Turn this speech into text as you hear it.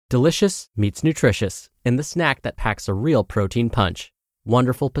Delicious meets nutritious in the snack that packs a real protein punch.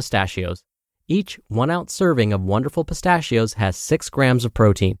 Wonderful Pistachios. Each 1-ounce serving of Wonderful Pistachios has 6 grams of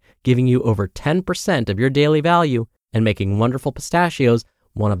protein, giving you over 10% of your daily value and making Wonderful Pistachios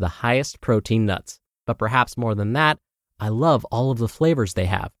one of the highest protein nuts. But perhaps more than that, I love all of the flavors they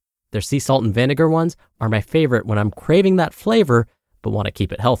have. Their sea salt and vinegar ones are my favorite when I'm craving that flavor but want to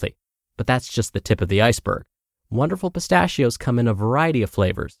keep it healthy. But that's just the tip of the iceberg. Wonderful Pistachios come in a variety of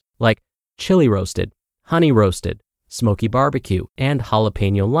flavors, like chili roasted, honey roasted, smoky barbecue, and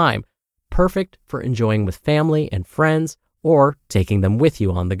jalapeno lime, perfect for enjoying with family and friends or taking them with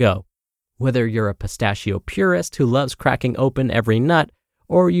you on the go. Whether you're a pistachio purist who loves cracking open every nut,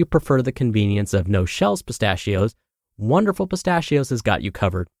 or you prefer the convenience of no-shells pistachios, Wonderful Pistachios has got you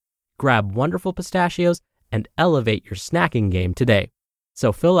covered. Grab Wonderful Pistachios and elevate your snacking game today.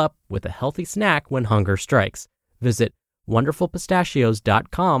 So fill up with a healthy snack when hunger strikes. Visit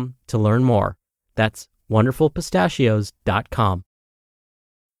wonderfulpistachios.com to learn more. That's wonderfulpistachios.com.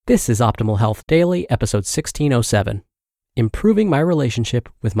 This is Optimal Health Daily, episode 1607, Improving My Relationship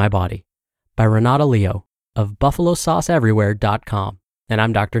with My Body, by Renata Leo of buffalosauceeverywhere.com. And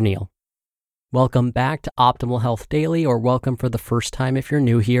I'm Dr. Neil. Welcome back to Optimal Health Daily, or welcome for the first time if you're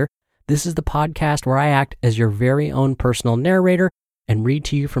new here. This is the podcast where I act as your very own personal narrator and read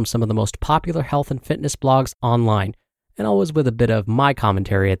to you from some of the most popular health and fitness blogs online, and always with a bit of my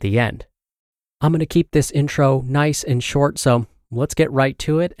commentary at the end. I'm going to keep this intro nice and short, so let's get right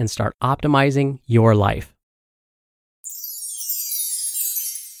to it and start optimizing your life.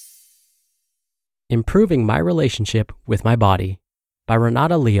 Improving My Relationship with My Body, by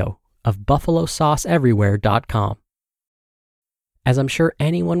Renata Leo of buffalosauceeverywhere.com. As I'm sure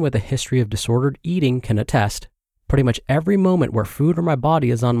anyone with a history of disordered eating can attest, pretty much every moment where food or my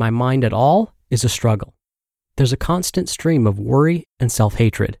body is on my mind at all is a struggle. There's a constant stream of worry and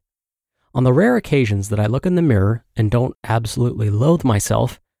self-hatred. On the rare occasions that I look in the mirror and don't absolutely loathe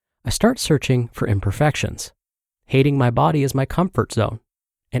myself, I start searching for imperfections. Hating my body is my comfort zone,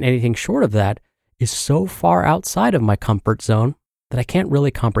 and anything short of that is so far outside of my comfort zone that I can't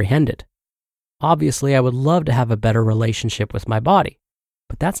really comprehend it. Obviously, I would love to have a better relationship with my body,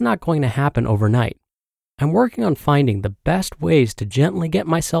 but that's not going to happen overnight. I'm working on finding the best ways to gently get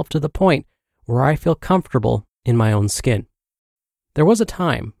myself to the point where I feel comfortable in my own skin. There was a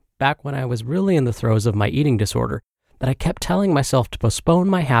time, back when I was really in the throes of my eating disorder, that I kept telling myself to postpone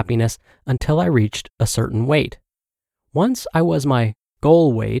my happiness until I reached a certain weight. Once I was my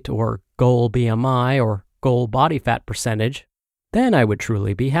goal weight or goal BMI or goal body fat percentage, then I would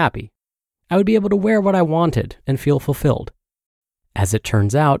truly be happy. I would be able to wear what I wanted and feel fulfilled. As it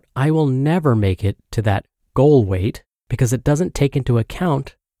turns out, I will never make it to that goal weight because it doesn't take into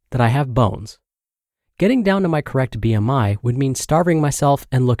account that I have bones. Getting down to my correct BMI would mean starving myself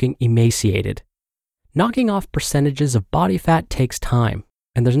and looking emaciated. Knocking off percentages of body fat takes time,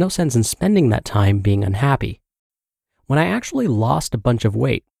 and there's no sense in spending that time being unhappy. When I actually lost a bunch of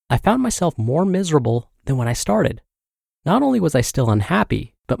weight, I found myself more miserable than when I started. Not only was I still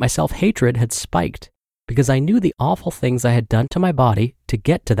unhappy, but my self-hatred had spiked because I knew the awful things I had done to my body to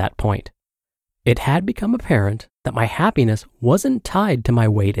get to that point. It had become apparent that my happiness wasn't tied to my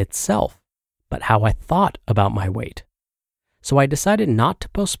weight itself, but how I thought about my weight. So I decided not to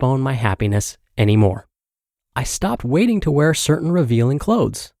postpone my happiness anymore. I stopped waiting to wear certain revealing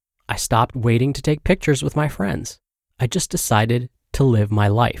clothes. I stopped waiting to take pictures with my friends. I just decided to live my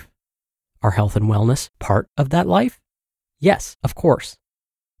life. Are health and wellness part of that life? Yes, of course.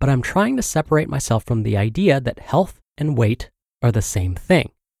 But I'm trying to separate myself from the idea that health and weight are the same thing.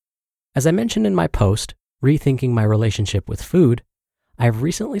 As I mentioned in my post, Rethinking My Relationship with Food, I've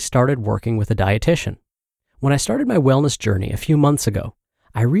recently started working with a dietitian. When I started my wellness journey a few months ago,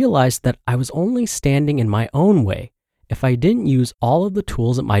 I realized that I was only standing in my own way if I didn't use all of the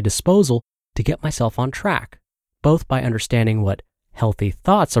tools at my disposal to get myself on track, both by understanding what healthy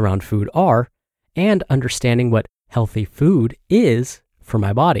thoughts around food are and understanding what healthy food is for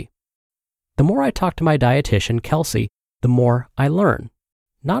my body. The more I talk to my dietitian, Kelsey, the more I learn.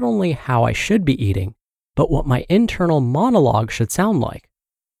 Not only how I should be eating, but what my internal monologue should sound like.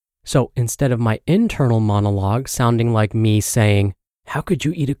 So instead of my internal monologue sounding like me saying, "How could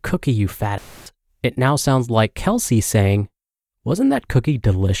you eat a cookie, you fat ass?" It now sounds like Kelsey saying, "Wasn't that cookie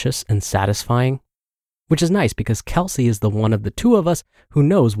delicious and satisfying?" Which is nice because Kelsey is the one of the two of us who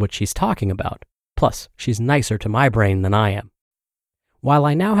knows what she's talking about. Plus, she's nicer to my brain than I am. While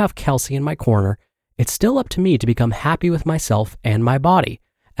I now have Kelsey in my corner, it's still up to me to become happy with myself and my body,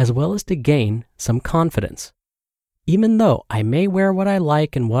 as well as to gain some confidence. Even though I may wear what I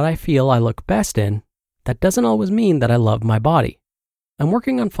like and what I feel I look best in, that doesn't always mean that I love my body. I'm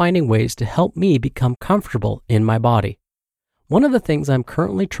working on finding ways to help me become comfortable in my body. One of the things I'm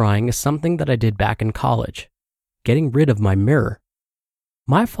currently trying is something that I did back in college: getting rid of my mirror.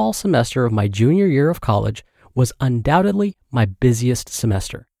 My fall semester of my junior year of college was undoubtedly my busiest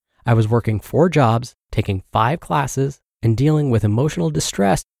semester. I was working 4 jobs, taking 5 classes, and dealing with emotional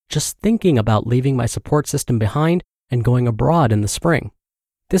distress just thinking about leaving my support system behind and going abroad in the spring.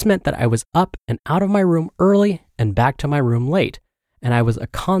 This meant that I was up and out of my room early and back to my room late, and I was a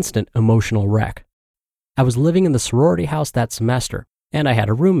constant emotional wreck. I was living in the sorority house that semester, and I had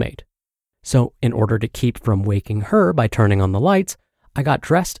a roommate. So in order to keep from waking her by turning on the lights, I got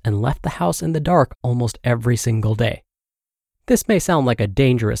dressed and left the house in the dark almost every single day. This may sound like a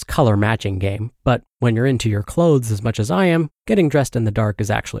dangerous color matching game, but when you're into your clothes as much as I am, getting dressed in the dark is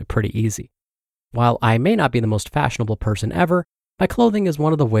actually pretty easy. While I may not be the most fashionable person ever, my clothing is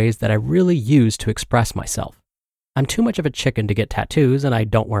one of the ways that I really use to express myself. I'm too much of a chicken to get tattoos and I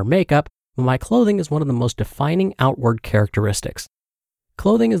don't wear makeup, but my clothing is one of the most defining outward characteristics.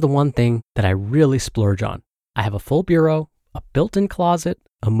 Clothing is the one thing that I really splurge on. I have a full bureau, a built-in closet,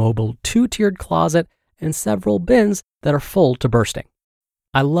 a mobile 2-tiered closet, and several bins that are full to bursting.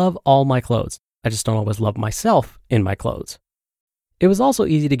 I love all my clothes. I just don't always love myself in my clothes. It was also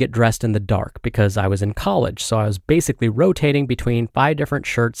easy to get dressed in the dark because I was in college, so I was basically rotating between 5 different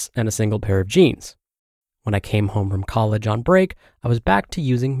shirts and a single pair of jeans. When I came home from college on break, I was back to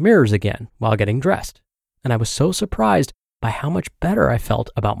using mirrors again while getting dressed, and I was so surprised by how much better I felt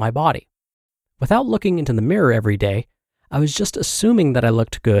about my body. Without looking into the mirror every day, I was just assuming that I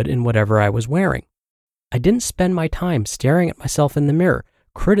looked good in whatever I was wearing. I didn't spend my time staring at myself in the mirror,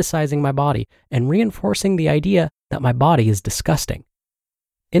 criticizing my body, and reinforcing the idea that my body is disgusting.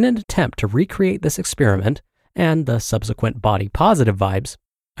 In an attempt to recreate this experiment and the subsequent body positive vibes,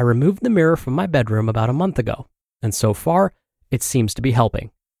 I removed the mirror from my bedroom about a month ago, and so far, it seems to be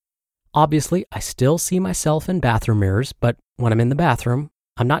helping. Obviously, I still see myself in bathroom mirrors, but when I'm in the bathroom,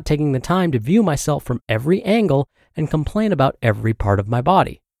 I'm not taking the time to view myself from every angle and complain about every part of my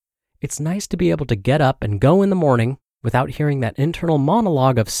body. It's nice to be able to get up and go in the morning without hearing that internal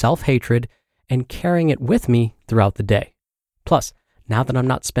monologue of self-hatred and carrying it with me throughout the day. Plus, now that I'm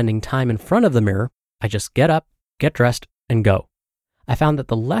not spending time in front of the mirror, I just get up, get dressed, and go. I found that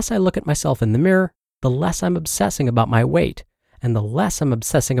the less I look at myself in the mirror, the less I'm obsessing about my weight. And the less I'm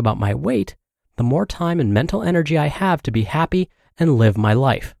obsessing about my weight, the more time and mental energy I have to be happy and live my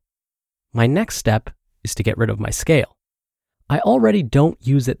life. My next step is to get rid of my scale. I already don't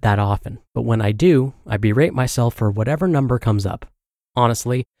use it that often, but when I do, I berate myself for whatever number comes up.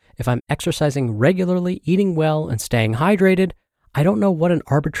 Honestly, if I'm exercising regularly, eating well, and staying hydrated, I don't know what an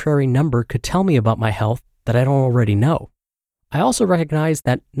arbitrary number could tell me about my health that I don't already know. I also recognize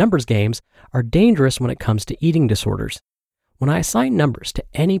that numbers games are dangerous when it comes to eating disorders. When I assign numbers to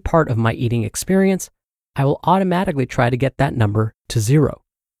any part of my eating experience, I will automatically try to get that number to 0.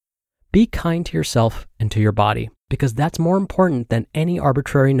 Be kind to yourself and to your body, because that's more important than any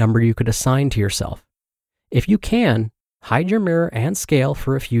arbitrary number you could assign to yourself. If you can, hide your mirror and scale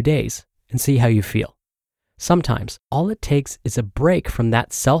for a few days and see how you feel. Sometimes all it takes is a break from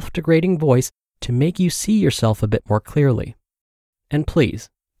that self-degrading voice to make you see yourself a bit more clearly. And please,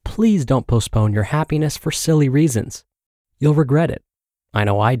 please don't postpone your happiness for silly reasons. You'll regret it. I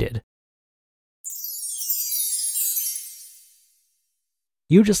know I did.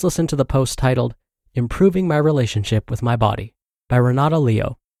 You just listened to the post titled, Improving My Relationship with My Body by Renata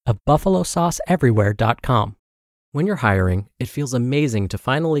Leo of BuffaloSauceEverywhere.com. When you're hiring, it feels amazing to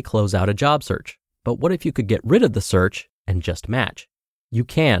finally close out a job search. But what if you could get rid of the search and just match? You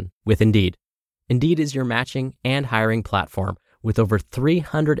can with Indeed. Indeed is your matching and hiring platform with over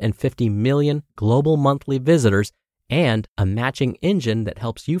 350 million global monthly visitors and a matching engine that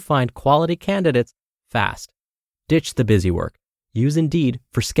helps you find quality candidates fast. Ditch the busy work. Use Indeed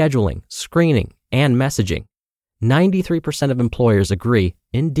for scheduling, screening, and messaging. 93% of employers agree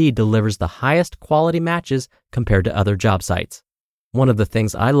Indeed delivers the highest quality matches compared to other job sites. One of the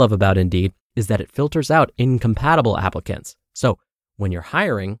things I love about Indeed is that it filters out incompatible applicants. So when you're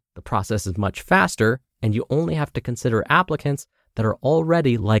hiring, the process is much faster and you only have to consider applicants that are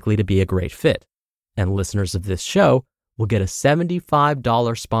already likely to be a great fit. And listeners of this show will get a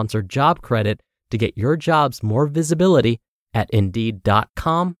 $75 sponsored job credit to get your jobs more visibility at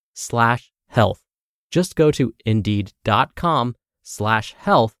Indeed.com/health. Just go to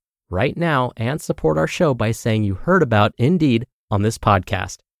Indeed.com/health right now and support our show by saying you heard about Indeed on this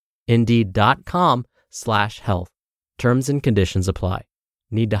podcast. Indeed.com/health. Terms and conditions apply.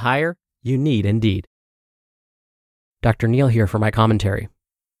 Need to hire? You need Indeed. Dr. Neil here for my commentary.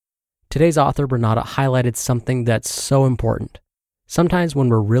 Today's author, Renata, highlighted something that's so important. Sometimes when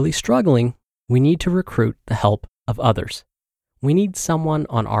we're really struggling, we need to recruit the help of others. We need someone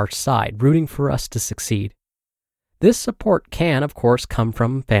on our side rooting for us to succeed. This support can, of course, come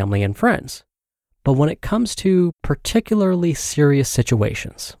from family and friends. But when it comes to particularly serious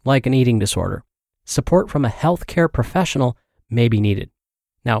situations, like an eating disorder, support from a healthcare professional may be needed.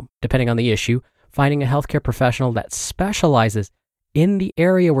 Now, depending on the issue, finding a healthcare professional that specializes in the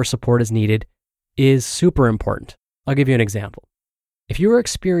area where support is needed is super important. I'll give you an example. If you were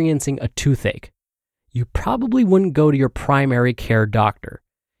experiencing a toothache, you probably wouldn't go to your primary care doctor.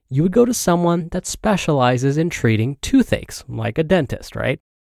 You would go to someone that specializes in treating toothaches, like a dentist, right?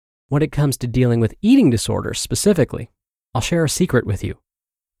 When it comes to dealing with eating disorders specifically, I'll share a secret with you.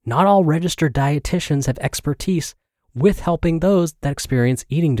 Not all registered dietitians have expertise with helping those that experience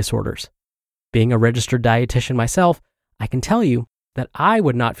eating disorders. Being a registered dietitian myself, I can tell you that I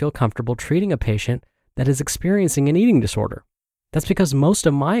would not feel comfortable treating a patient that is experiencing an eating disorder. That's because most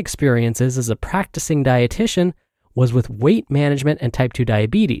of my experiences as a practicing dietitian was with weight management and type 2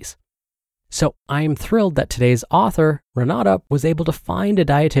 diabetes. So I am thrilled that today's author, Renata, was able to find a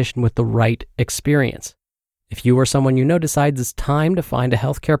dietitian with the right experience. If you or someone you know decides it's time to find a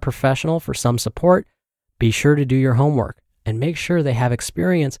healthcare professional for some support, be sure to do your homework and make sure they have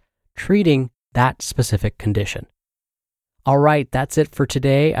experience treating that specific condition. All right, that's it for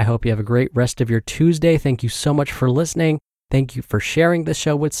today. I hope you have a great rest of your Tuesday. Thank you so much for listening. Thank you for sharing this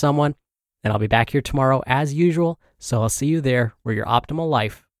show with someone. And I'll be back here tomorrow as usual. So I'll see you there where your optimal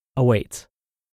life awaits.